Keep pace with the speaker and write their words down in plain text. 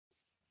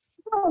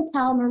Hello,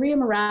 Cal. Maria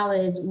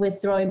Morales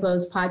with Throwing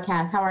Bows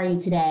podcast. How are you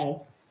today?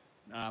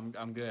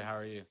 I'm good. How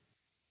are you?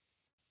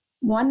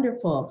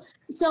 Wonderful.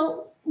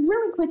 So,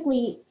 really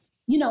quickly,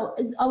 you know,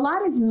 a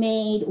lot is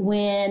made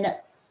when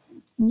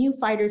new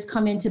fighters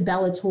come into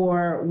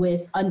Bellator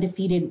with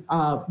undefeated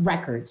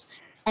records.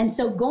 And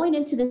so, going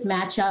into this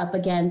matchup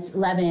against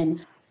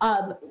Levan,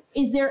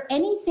 is there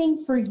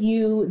anything for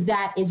you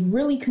that is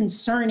really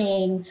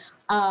concerning,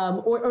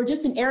 or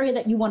just an area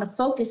that you want to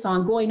focus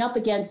on going up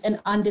against an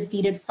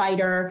undefeated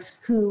fighter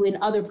who in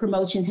other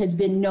promotions has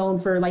been known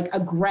for like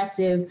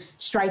aggressive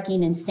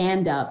striking and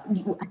stand up?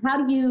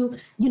 How do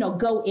you know,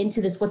 go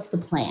into this? What's the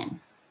plan?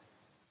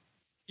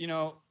 You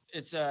know,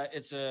 it's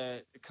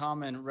a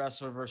common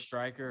wrestler versus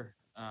striker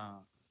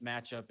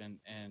matchup,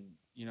 and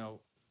you know,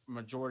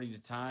 majority of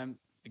the time,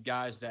 the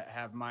guys that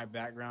have my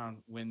background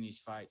win these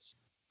fights.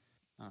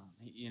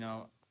 You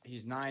know,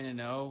 he's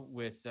 9-0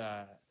 with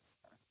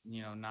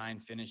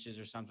 9 finishes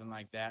or something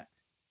like that.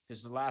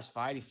 Because the last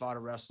fight, he fought a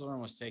wrestler and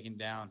was taken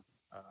down,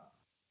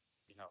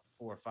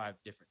 4 or 5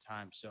 different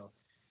times. So,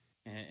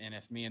 and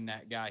if me and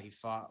that guy he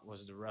fought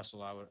was the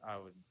wrestler, I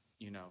would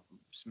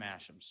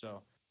smash him.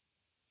 So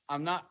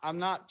I'm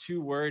not too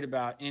worried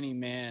about any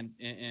man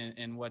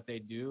and what they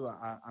do.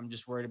 I'm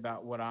just worried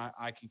about what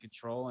I can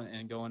control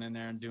and going in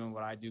there and doing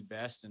what I do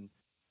best.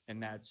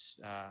 And that's,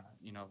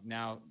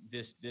 now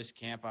this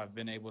camp, I've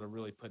been able to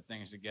really put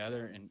things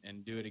together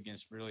and do it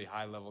against really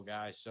high level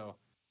guys. So,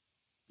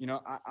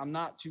 I'm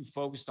not too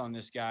focused on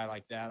this guy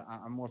like that.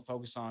 I'm more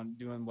focused on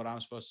doing what I'm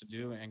supposed to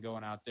do and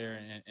going out there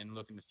and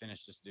looking to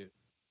finish this dude.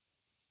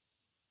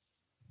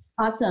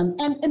 Awesome.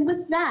 And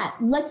with that,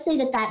 let's say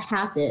that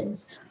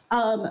happens.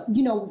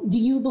 Do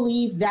you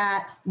believe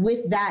that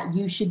with that,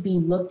 you should be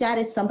looked at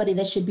as somebody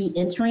that should be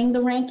entering the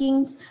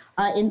rankings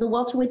in the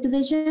welterweight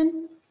division?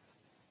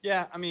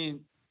 Yeah, I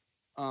mean,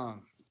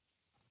 I'm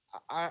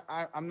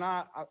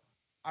not.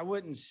 I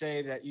wouldn't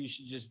say that you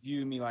should just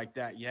view me like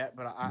that yet,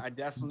 but I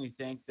definitely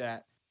think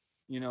that,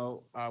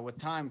 with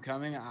time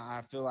coming,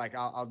 I feel like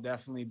I'll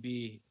definitely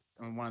be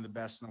one of the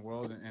best in the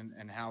world,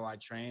 and how I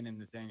train and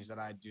the things that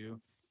I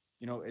do.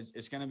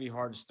 It's going to be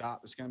hard to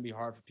stop. It's going to be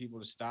hard for people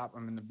to stop.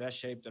 I'm in the best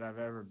shape that I've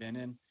ever been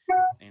in.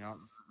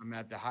 I'm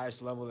at the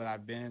highest level that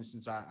I've been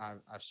since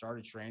I've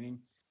started training.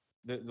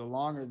 The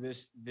longer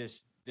this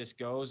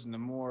goes, and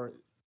the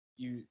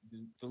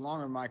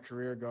longer my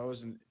career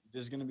goes, and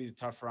this is going to be the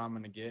tougher I'm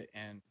going to get.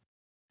 And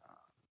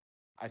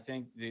I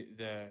think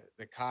the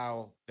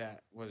Kyle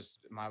that was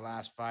my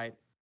last fight,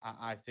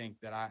 I think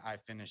that I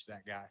finished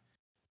that guy.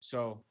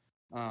 So,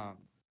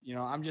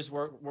 I'm just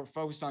we're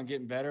focused on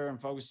getting better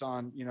and focused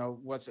on,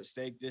 what's at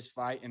stake this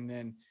fight. And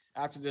then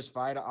after this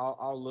fight,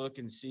 I'll look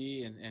and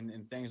see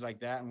and things like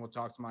that. And we'll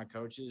talk to my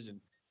coaches.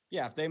 And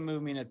yeah, if they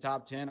move me in the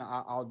top 10,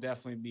 I'll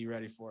definitely be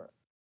ready for it.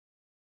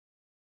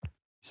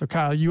 So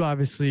Kyle, you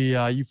obviously,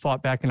 you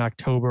fought back in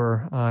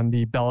October on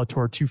the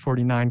Bellator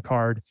 249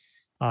 card.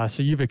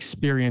 So you've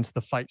experienced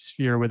the fight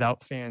sphere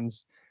without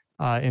fans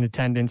in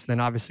attendance. Then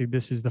obviously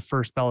this is the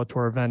first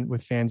Bellator event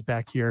with fans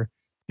back here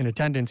in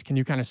attendance. Can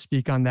you kind of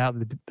speak on that,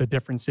 the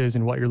differences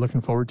and what you're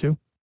looking forward to?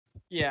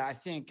 Yeah, I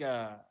think,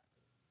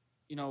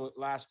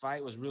 last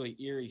fight was really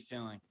eerie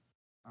feeling.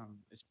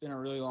 It's been a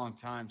really long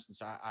time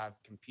since I've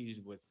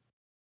competed with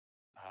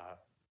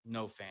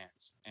no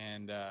fans.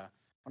 And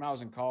when I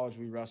was in college,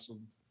 we wrestled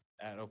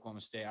at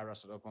Oklahoma State. I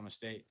wrestled at Oklahoma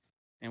State,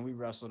 and we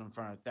wrestled in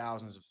front of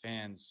thousands of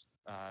fans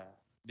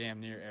damn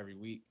near every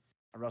week.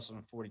 I wrestled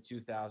in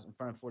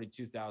front of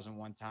 42,000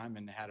 one time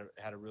and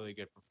had a really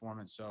good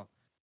performance. So,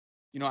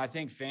 I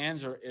think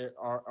fans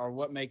are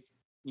what make,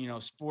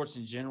 sports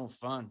in general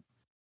fun.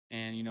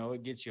 And,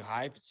 it gets you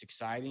hype. It's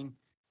exciting,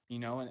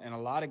 and a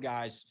lot of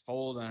guys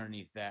fold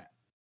underneath that.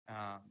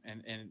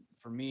 And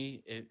for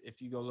me,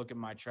 if you go look at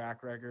my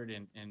track record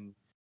and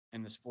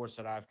the sports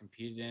that I've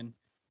competed in,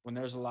 when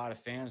there's a lot of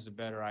fans, the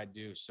better I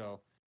do. So,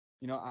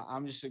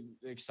 I'm just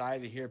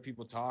excited to hear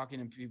people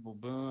talking and people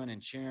booing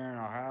and cheering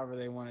or however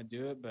they want to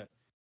do it. But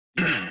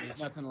there's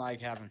nothing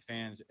like having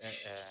fans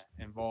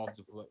involved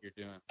with what you're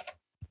doing.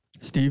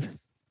 Steve?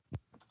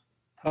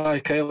 Hi,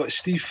 Kyle. It's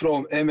Steve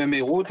from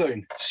MMA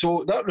Lowdown.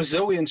 So that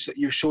resilience that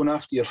you've shown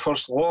after your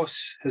first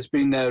loss has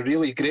been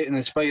really great and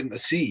inspiring to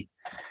see.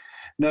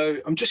 Now,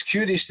 I'm just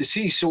curious to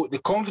see, so the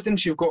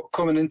confidence you've got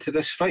coming into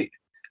this fight,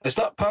 is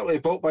that partly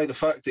built by the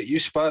fact that you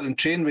spar and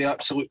train with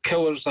absolute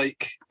killers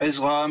like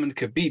Islam and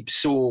Khabib?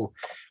 So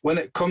when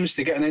it comes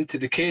to getting into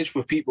the cage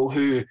with people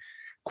who,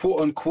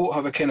 quote unquote,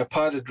 have a kind of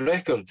padded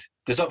record,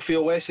 does that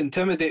feel less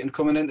intimidating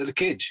coming into the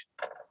cage?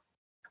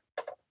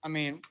 I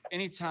mean,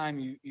 anytime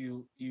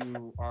you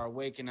are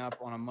waking up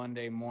on a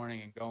Monday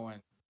morning and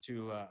going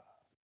to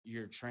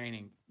your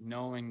training,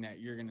 knowing that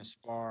you're going to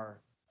spar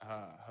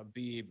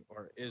Khabib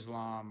or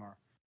Islam or,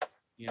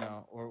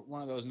 or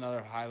one of those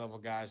other high level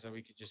guys that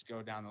we could just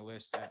go down the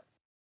list at,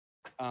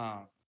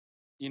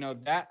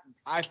 that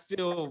I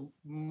feel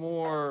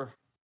more,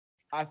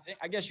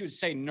 I guess you would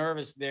say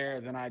nervous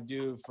there than I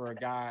do for a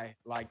guy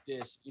like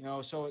this,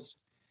 so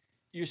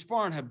you're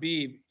sparring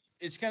Khabib.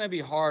 it's going to be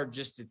hard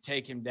just to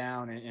take him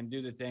down and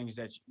do the things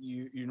that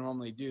you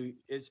normally do.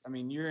 I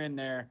mean, you're in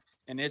there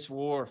and it's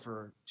war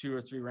for 2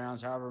 or 3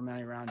 rounds, however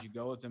many rounds you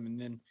go with him. And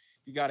then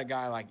you got a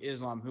guy like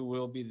Islam who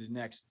will be the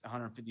next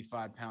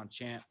 155-pound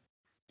champ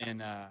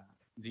in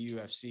the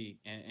UFC.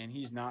 And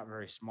he's not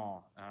very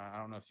small. I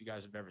don't know if you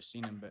guys have ever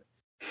seen him, but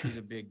he's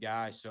a big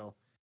guy. So,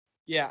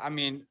 yeah, I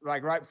mean,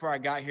 like right before I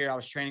got here, I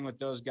was training with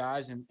those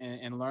guys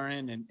and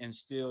learning and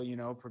still,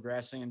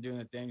 progressing and doing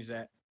the things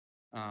that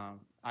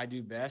I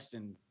do best.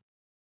 And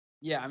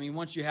yeah, I mean,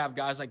 once you have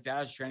guys like that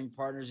as training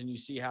partners and you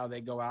see how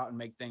they go out and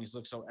make things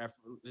look so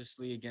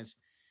effortlessly against,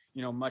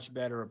 much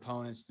better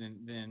opponents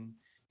than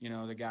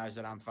the guys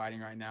that I'm fighting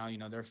right now,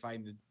 they're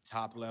fighting the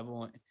top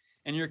level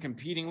and you're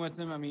competing with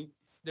them. I mean,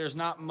 there's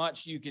not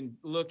much you can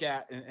look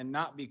at and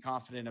not be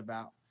confident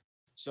about.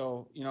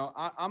 So,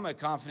 I'm a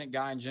confident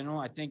guy in general.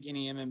 I think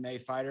any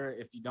MMA fighter,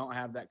 if you don't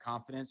have that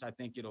confidence, I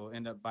think it'll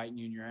end up biting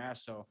you in your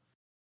ass. So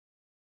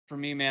for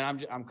me,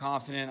 man, I'm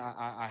confident.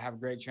 I have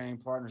great training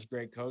partners,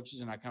 great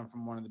coaches, and I come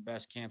from one of the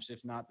best camps,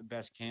 if not the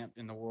best camp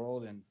in the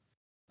world. And,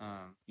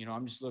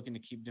 I'm just looking to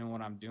keep doing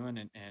what I'm doing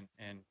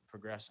and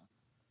progressing.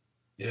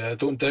 Yeah, I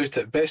don't doubt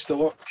it. Best of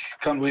luck.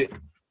 Can't wait.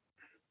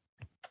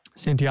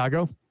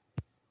 Santiago.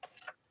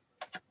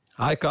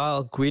 Hi,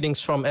 Kyle.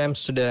 Greetings from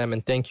Amsterdam,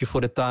 and thank you for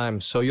the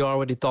time. So you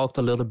already talked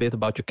a little bit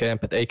about your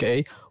camp at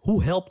AKA. Who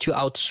helped you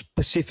out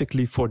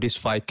specifically for this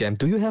fight camp?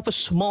 Do you have a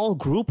small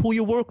group who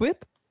you work with?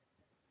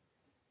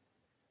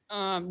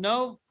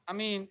 No. I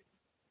mean,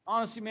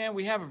 honestly, man,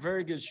 we have a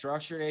very good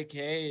structure at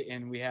AKA,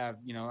 and we have,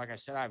 like I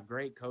said, I have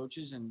great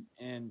coaches,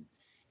 and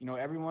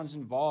everyone's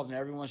involved, and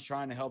everyone's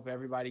trying to help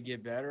everybody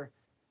get better.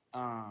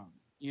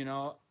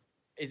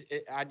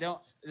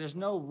 There's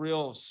no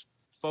real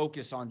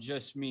focus on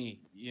just me,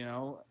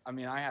 I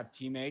mean, I have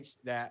teammates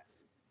that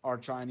are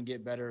trying to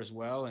get better as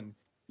well. And,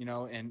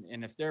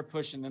 and if they're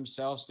pushing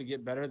themselves to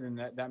get better, then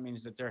that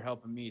means that they're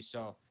helping me.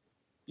 So,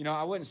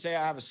 I wouldn't say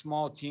I have a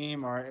small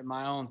team or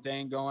my own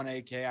thing going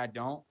AK. I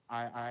don't,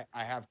 I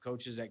have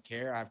coaches that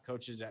care. I have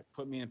coaches that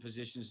put me in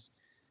positions,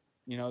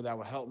 that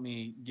will help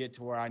me get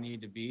to where I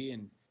need to be.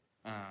 And,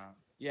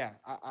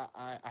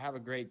 I have a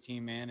great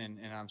team, man.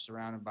 And I'm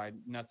surrounded by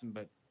nothing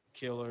but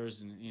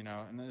killers and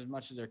as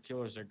much as they're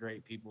killers, they're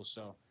great people.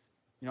 So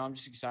I'm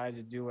just excited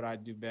to do what I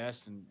do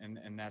best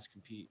and that's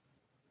compete.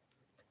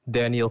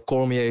 Daniel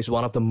Cormier is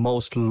one of the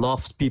most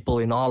loved people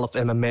in all of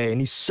MMA, and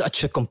he's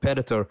such a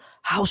competitor.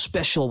 How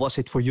special was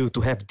it for you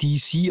to have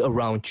DC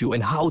around you,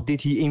 and how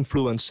did he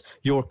influence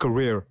your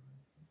career?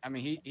 I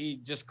mean, he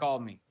just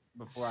called me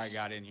before I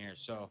got in here,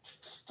 so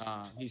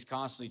he's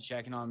constantly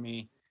checking on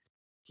me.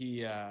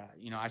 He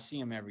I see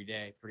him every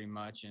day pretty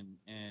much,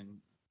 and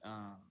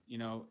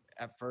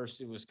at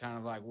first it was kind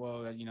of like,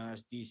 whoa,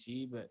 that's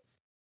DC. But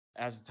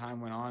as the time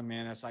went on,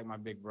 man, that's like my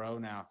big bro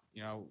now.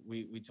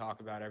 We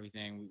talk about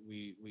everything.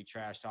 We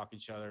trash talk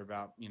each other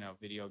about,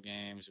 video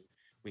games.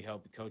 We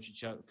help coach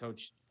each other,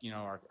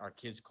 our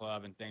kids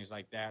club and things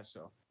like that.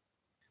 So,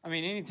 I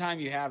mean, anytime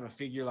you have a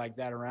figure like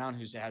that around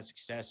who's had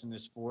success in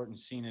this sport and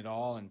seen it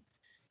all, and,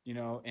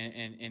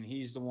 and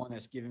he's the one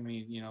that's giving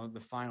me, the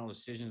final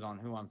decisions on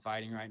who I'm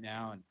fighting right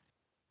now. And,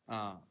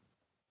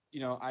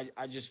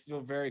 I just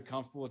feel very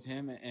comfortable with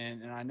him,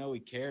 and I know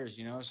he cares,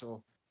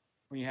 so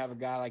when you have a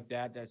guy like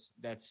that,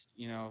 that's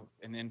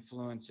an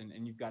influence,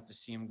 and you've got to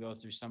see him go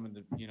through some of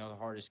the, the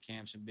hardest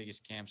camps and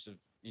biggest camps of,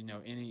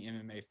 any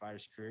MMA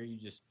fighter's career.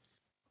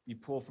 You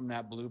pull from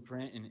that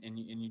blueprint and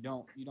you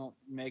don't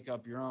make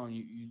up your own.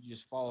 You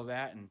just follow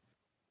that. And,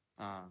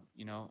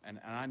 and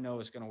I know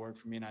it's going to work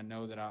for me. And I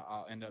know that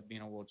I'll end up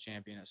being a world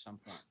champion at some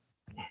point.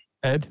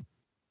 Ed.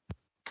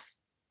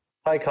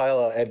 Hi,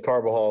 Kyle. Ed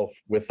Carbajal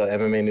with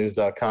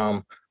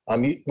MMAnews.com.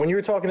 When you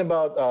were talking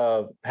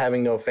about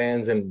having no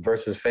fans and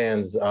versus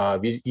fans,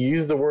 you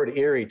used the word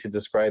eerie to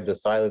describe the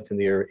silence in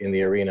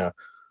the arena.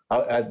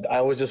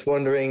 I was just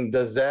wondering,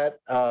 does that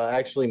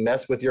actually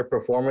mess with your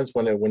performance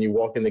when you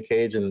walk in the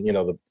cage and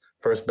the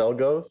first bell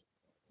goes?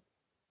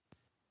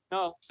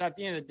 No, because at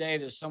the end of the day,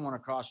 there's someone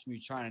across from you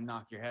trying to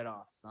knock your head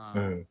off.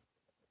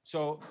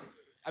 So,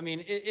 I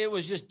mean, it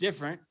was just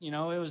different. It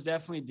was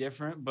definitely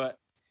different. But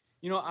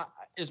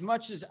as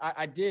much as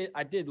I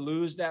did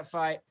lose that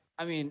fight.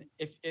 I mean,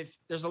 if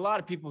there's a lot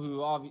of people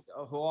who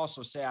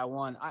also say I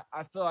won,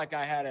 I feel like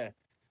I had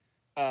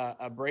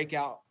a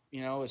breakout,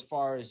 as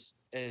far as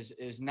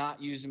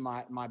not using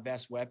my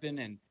best weapon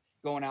and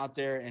going out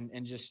there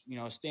and just,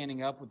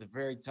 standing up with a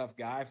very tough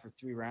guy for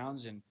 3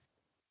 rounds. And,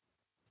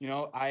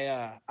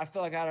 I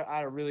feel like I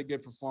had a really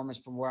good performance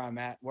from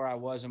where I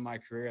was in my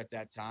career at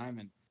that time.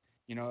 And,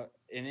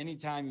 and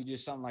anytime you do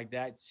something like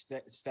that,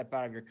 step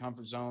out of your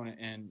comfort zone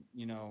and,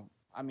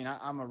 I mean,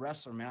 I'm a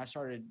wrestler, man.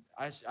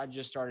 I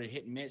just started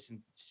hitting mitts and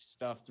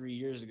stuff 3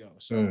 years ago.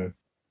 So,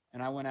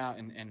 and I went out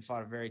and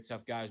fought a very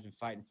tough guy who's been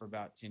fighting for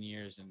about 10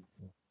 years. And,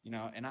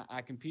 and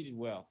I competed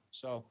well.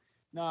 So,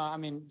 no, I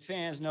mean,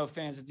 no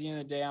fans. At the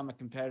end of the day, I'm a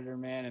competitor,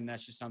 man. And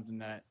that's just something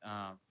that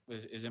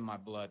is in my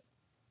blood.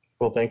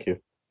 Cool. Thank you.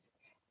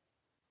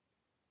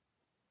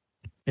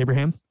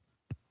 Abraham.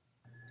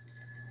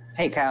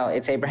 Hey Kyle,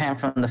 it's Abraham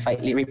from the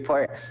Fight League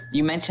Report.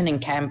 You mentioned in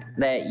camp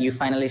that you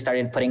finally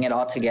started putting it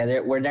all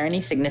together. Were there any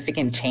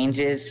significant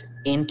changes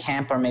in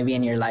camp or maybe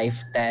in your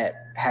life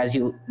that has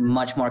you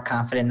much more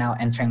confident now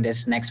entering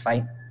this next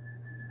fight?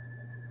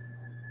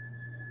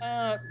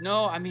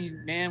 No, I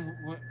mean, man,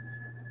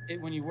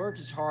 when you work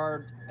as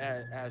hard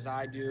as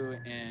I do,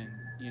 and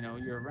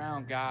you're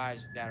around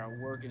guys that are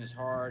working as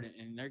hard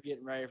and they're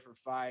getting ready for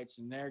fights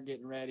and they're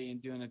getting ready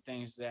and doing the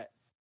things that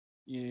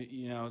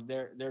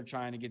they're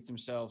trying to get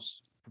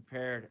themselves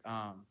prepared.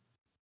 I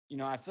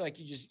feel like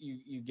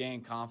you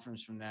gain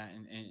confidence from that,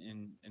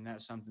 and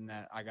that's something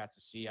that I got to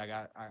see.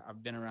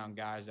 I've been around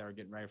guys that are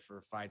getting ready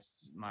for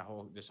fights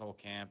this whole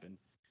camp, and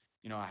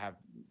I have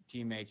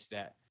teammates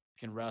that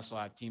can wrestle,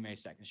 I have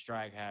teammates that can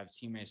strike, I have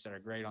teammates that are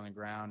great on the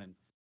ground, and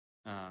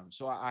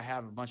so I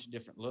have a bunch of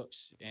different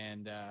looks,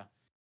 and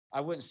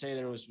I wouldn't say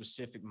there was a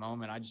specific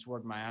moment. I just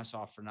worked my ass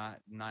off for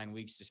 9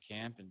 weeks this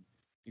camp, and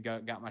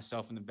got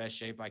myself in the best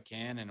shape I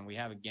can, and we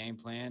have a game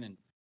plan, and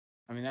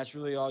I mean that's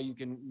really all you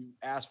can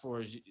ask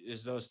for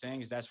is those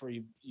things. That's where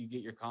you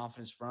get your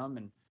confidence from,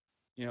 and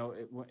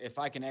if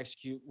I can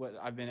execute what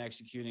I've been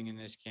executing in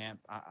this camp,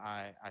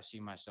 I see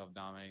myself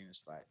dominating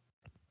this fight.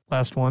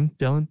 Last one,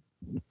 Dylan.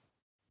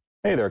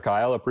 Hey there,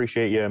 Kyle.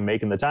 Appreciate you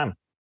making the time.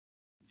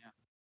 Yeah.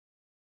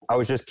 I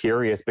was just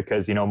curious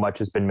because, much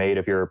has been made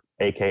of your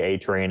AKA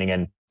training,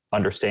 and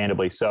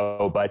understandably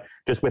so, but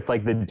just with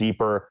like the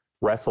deeper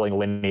wrestling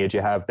lineage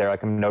you have there,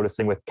 like I'm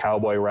noticing with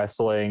cowboy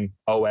wrestling,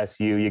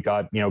 OSU, you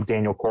got,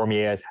 Daniel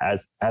Cormier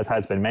as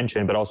has been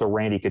mentioned, but also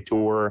Randy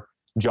Couture,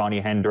 Johnny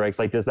Hendricks.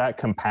 Like, does that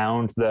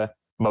compound the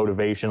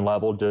motivation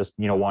level, just,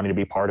 wanting to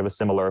be part of a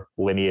similar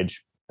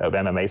lineage of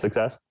MMA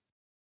success?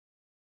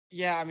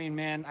 Yeah, I mean,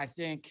 man, I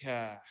think,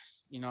 I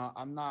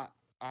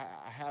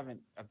haven't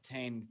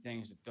obtained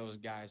things that those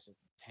guys have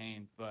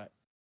obtained, but,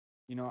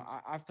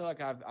 I feel like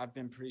I've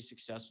been pretty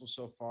successful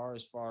so far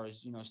as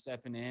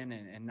stepping in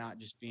and not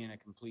just being a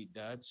complete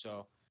dud.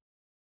 So,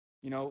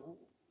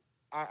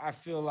 I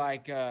feel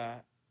like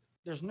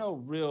there's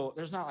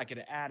not like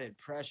an added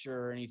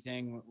pressure or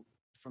anything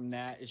from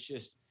that.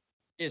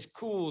 It's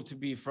cool to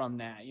be from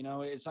that.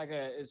 It's like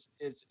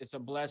it's a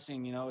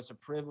blessing. It's a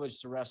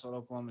privilege to wrestle at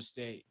Oklahoma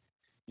State.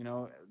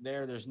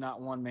 There's not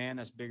one man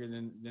that's bigger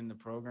than the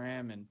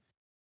program, and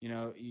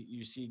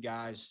you see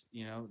guys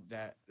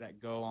that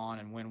go on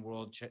and win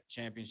world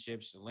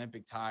championships,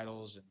 Olympic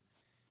titles,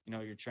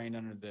 and you're trained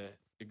under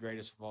the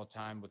greatest of all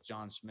time with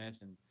John Smith,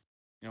 and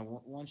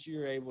once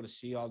you're able to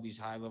see all these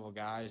high level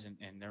guys and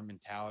their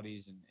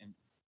mentalities and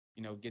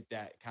get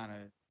that kind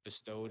of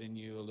bestowed in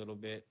you a little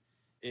bit,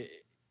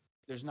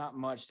 there's not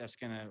much that's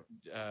gonna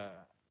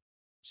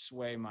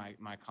sway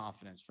my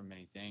confidence from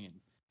anything.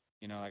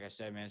 And like I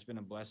said, man, it's been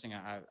a blessing.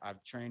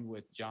 I've trained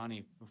with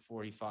Johnny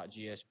before he fought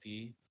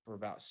GSP for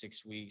about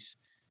 6 weeks.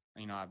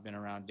 I've been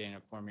around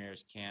Daniel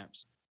Cormier's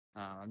camps.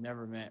 I've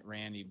never met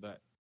Randy, but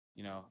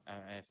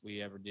if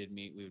we ever did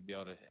meet, we would be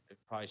able to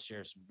probably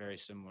share some very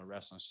similar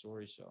wrestling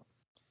stories. So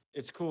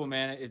it's cool,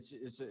 man.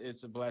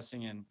 It's a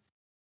blessing, and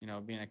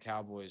being a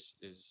Cowboy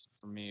is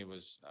for me, it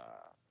was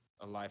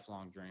a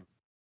lifelong dream.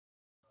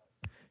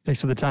 Thanks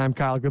for the time,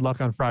 Kyle. Good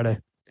luck on Friday.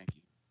 Thank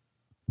you.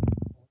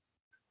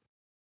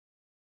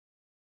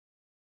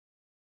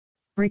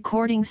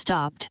 Recording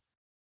stopped.